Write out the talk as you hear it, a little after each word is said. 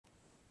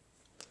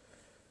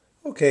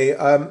Okay,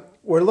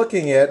 we're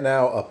looking at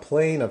now a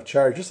plane of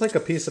charge, just like a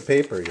piece of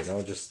paper,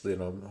 just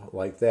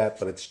like that,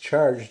 but it's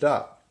charged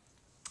up,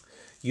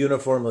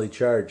 uniformly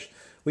charged.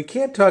 We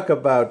can't talk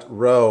about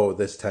rho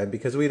this time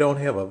because we don't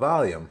have a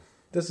volume.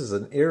 This is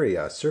an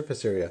area,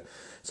 surface area.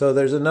 So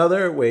there's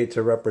another way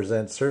to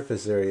represent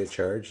surface area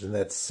charge, and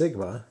that's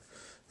sigma.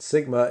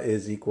 Sigma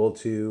is equal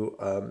to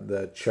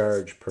the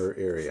charge per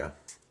area.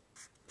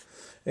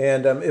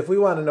 And if we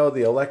want to know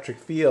the electric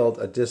field,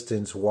 a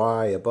distance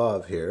y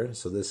above here,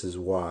 so this is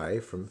y,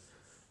 from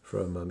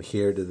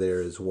here to there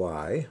is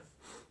y.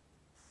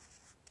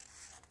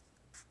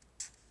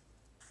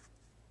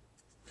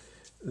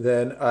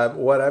 Then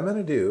what I'm going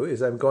to do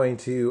is I'm going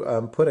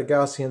to put a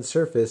Gaussian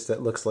surface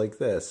that looks like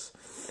this.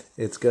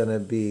 It's going to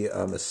be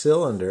a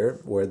cylinder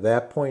where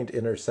that point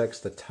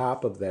intersects the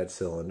top of that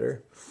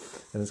cylinder.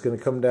 And it's going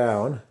to come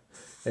down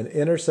and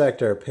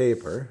intersect our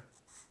paper.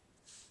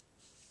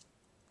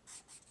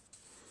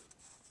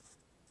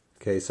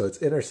 Okay, so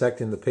it's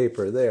intersecting the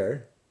paper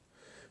there.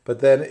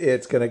 But then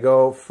it's going to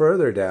go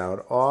further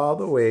down, all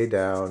the way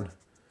down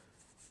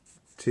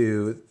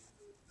to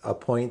a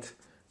point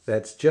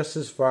that's just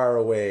as far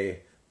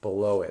away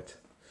below it.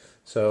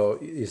 So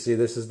you see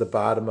this is the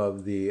bottom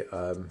of the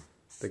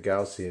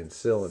Gaussian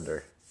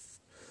cylinder.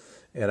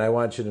 And I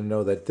want you to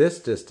know that this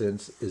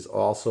distance is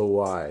also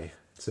y.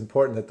 It's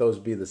important that those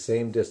be the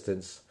same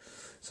distance.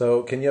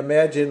 So can you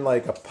imagine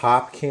like a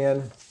pop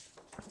can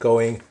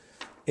going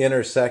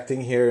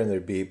intersecting here, and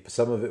there'd be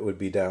some of it would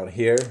be down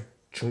here,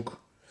 chunk,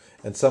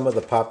 and some of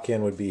the pop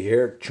can would be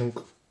here, chunk.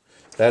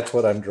 That's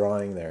what I'm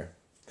drawing there.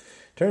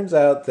 Turns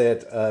out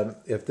that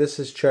if this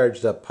is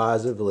charged up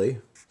positively,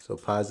 so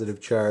positive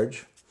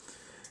charge,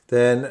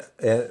 then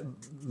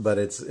but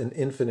it's an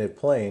infinite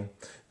plane,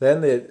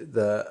 then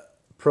the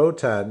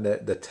proton,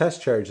 the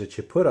test charge that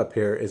you put up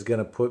here is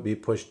going to be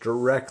pushed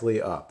directly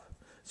up.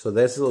 So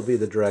this will be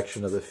the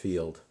direction of the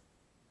field.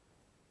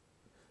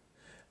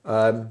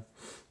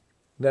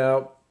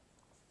 Now,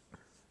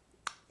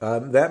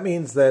 that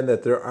means then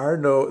that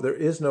there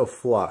is no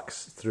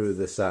flux through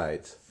the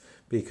sides,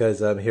 because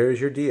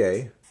here's your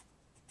dA.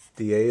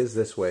 dA is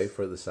this way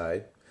for the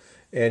side,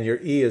 and your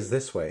E is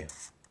this way.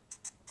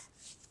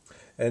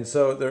 And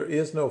so there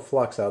is no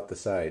flux out the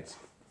sides.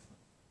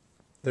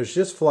 There's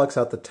just flux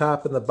out the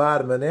top and the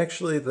bottom, and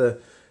actually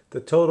the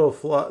total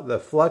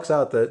flux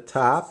out the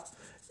top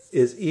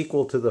is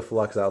equal to the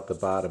flux out the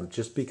bottom,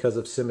 just because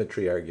of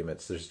symmetry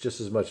arguments. There's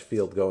just as much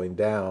field going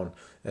down,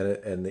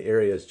 and the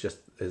area is just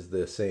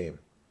the same.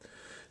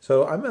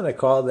 So I'm going to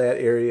call that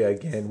area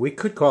again. We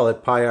could call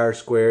it pi r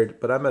squared,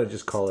 but I'm going to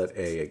just call it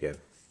A again.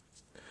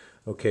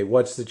 Okay,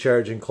 what's the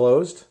charge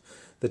enclosed?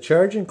 The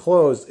charge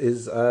enclosed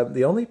is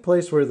the only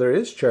place where there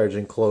is charge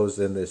enclosed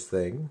in this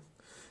thing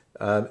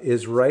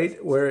is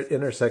right where it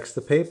intersects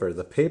the paper.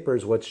 The paper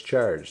is what's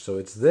charged, so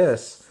it's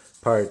this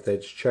part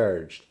that's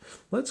charged.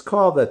 Let's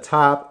call the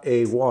top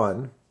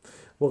A1.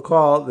 We'll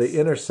call the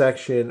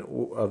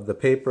intersection of the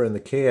paper and the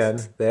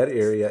can, that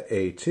area,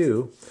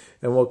 A2,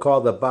 and we'll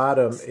call the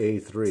bottom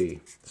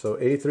A3. So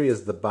A3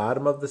 is the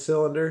bottom of the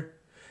cylinder,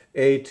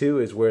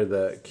 A2 is where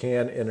the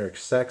can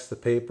intersects the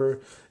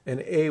paper, and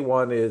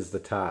A1 is the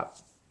top.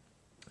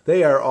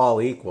 They are all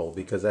equal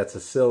because that's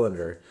a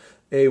cylinder.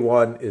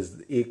 A1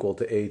 is equal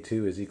to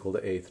A2 is equal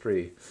to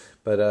A3.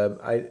 But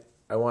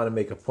I want to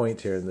make a point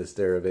here in this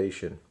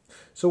derivation.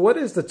 So what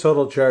is the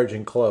total charge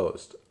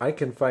enclosed? I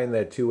can find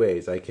that two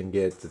ways. I can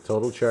get the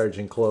total charge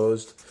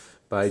enclosed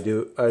by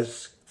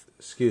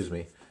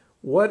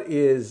what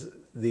is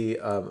the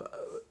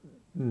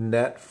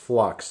net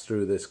flux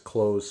through this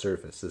closed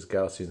surface, this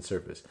Gaussian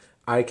surface?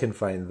 I can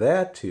find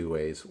that two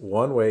ways.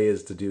 One way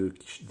is to do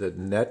the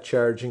net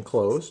charge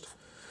enclosed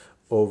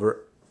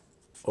over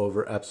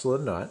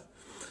epsilon naught.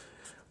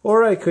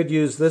 Or I could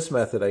use this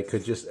method. I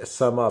could just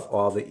sum up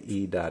all the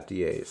E dot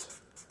dAs.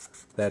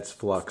 That's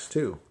flux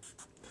too.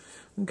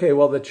 Okay,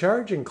 well the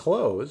charge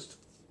enclosed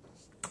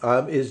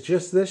is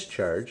just this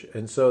charge,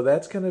 and so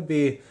that's going to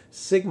be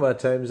sigma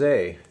times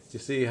A. You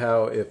see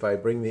how if I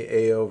bring the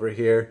A over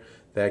here,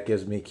 that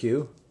gives me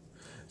Q?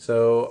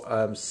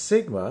 So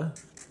sigma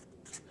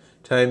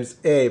times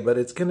A, but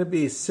it's going to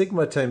be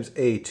sigma times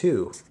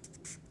A2.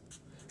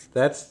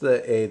 That's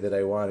the A that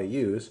I want to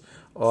use,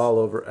 all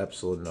over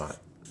epsilon naught.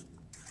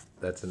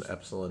 That's an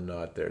epsilon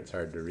naught there. It's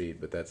hard to read,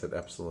 but that's an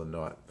epsilon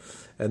naught.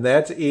 And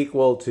that's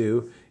equal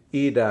to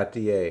E dot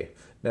dA.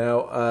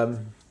 Now,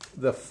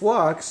 the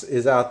flux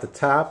is out the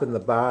top and the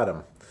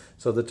bottom.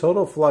 So the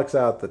total flux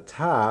out the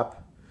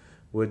top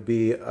would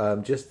be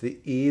just the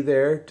E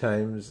there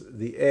times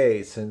the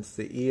A, since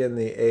the E and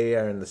the A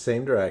are in the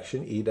same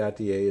direction. E dot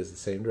dA is the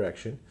same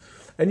direction.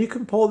 And you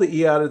can pull the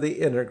E out of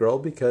the integral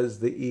because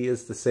the E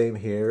is the same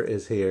here,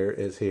 as here,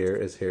 as here,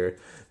 as here.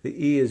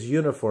 The E is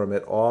uniform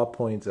at all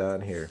points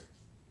on here.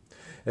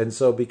 And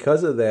so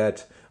because of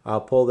that,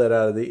 I'll pull that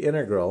out of the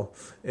integral.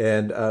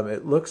 And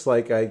it looks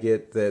like I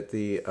get that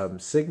the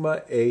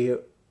sigma A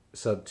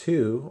sub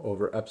 2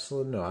 over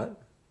epsilon naught.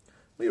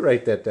 Let me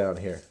write that down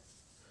here.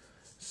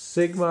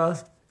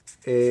 Sigma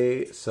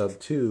A sub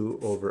 2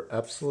 over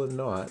epsilon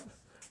naught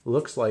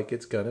looks like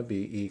it's going to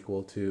be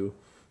equal to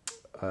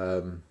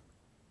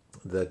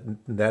the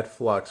net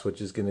flux,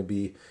 which is going to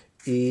be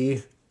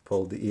E,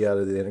 pulled the E out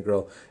of the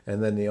integral,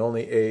 and then the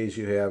only A's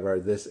you have are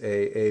this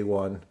A,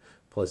 A1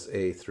 plus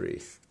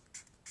A3.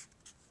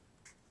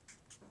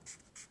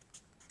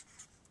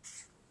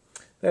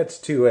 That's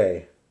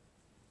 2A.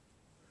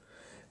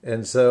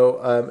 And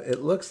so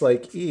it looks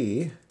like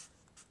E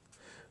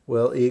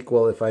will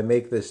equal, if I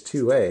make this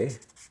 2A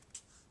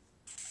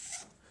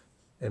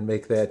and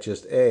make that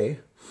just A,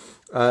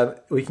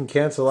 we can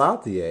cancel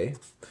out the A.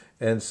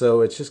 And so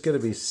it's just going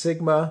to be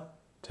sigma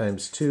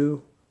times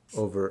 2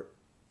 over,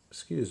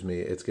 it's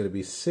going to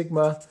be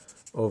sigma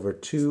over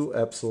 2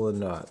 epsilon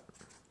naught.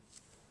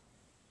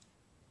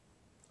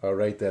 I'll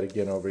write that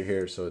again over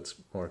here so it's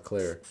more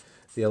clear.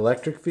 The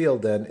electric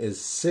field then is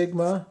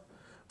sigma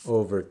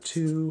over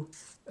 2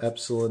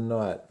 epsilon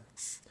naught.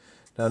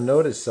 Now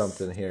notice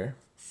something here.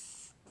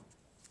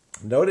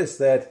 Notice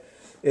that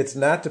it's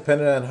not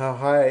dependent on how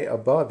high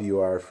above you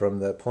are from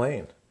the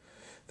plane.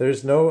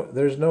 There's no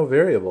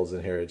variables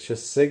in here. It's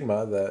just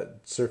sigma, the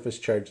surface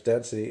charge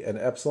density, and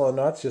epsilon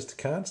naught's just a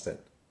constant.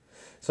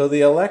 So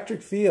the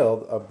electric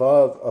field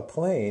above a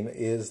plane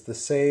is the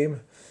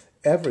same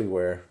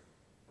everywhere.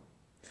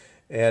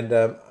 And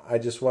I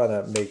just want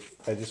to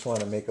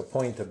make a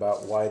point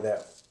about why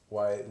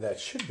that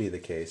should be the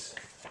case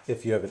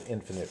if you have an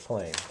infinite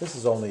plane. This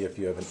is only if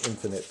you have an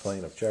infinite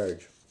plane of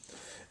charge.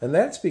 And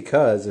that's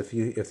because if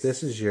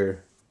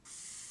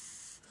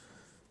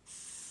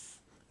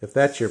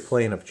that's your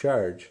plane of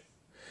charge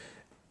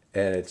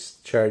and it's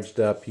charged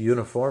up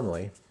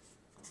uniformly,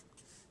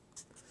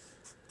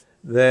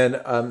 then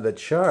the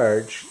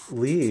charge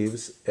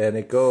leaves and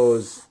it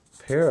goes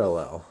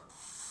parallel.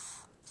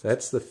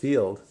 That's the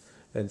field.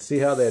 And see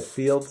how that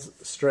field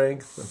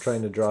strength, I'm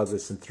trying to draw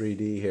this in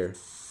 3D here.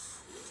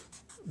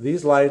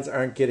 These lines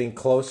aren't getting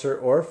closer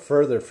or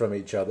further from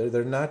each other.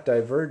 They're not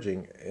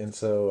diverging. And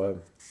so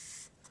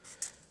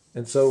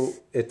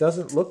it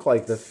doesn't look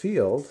like the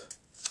field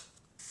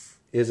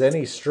is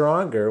any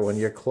stronger when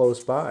you're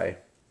close by.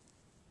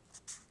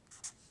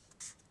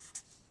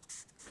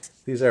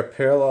 These are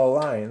parallel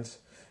lines.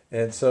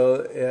 And so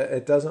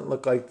it doesn't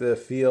look like the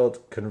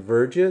field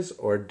converges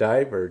or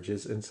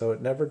diverges, and so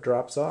it never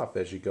drops off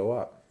as you go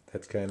up.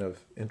 That's kind of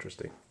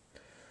interesting.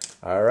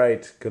 All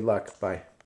right, good luck. Bye.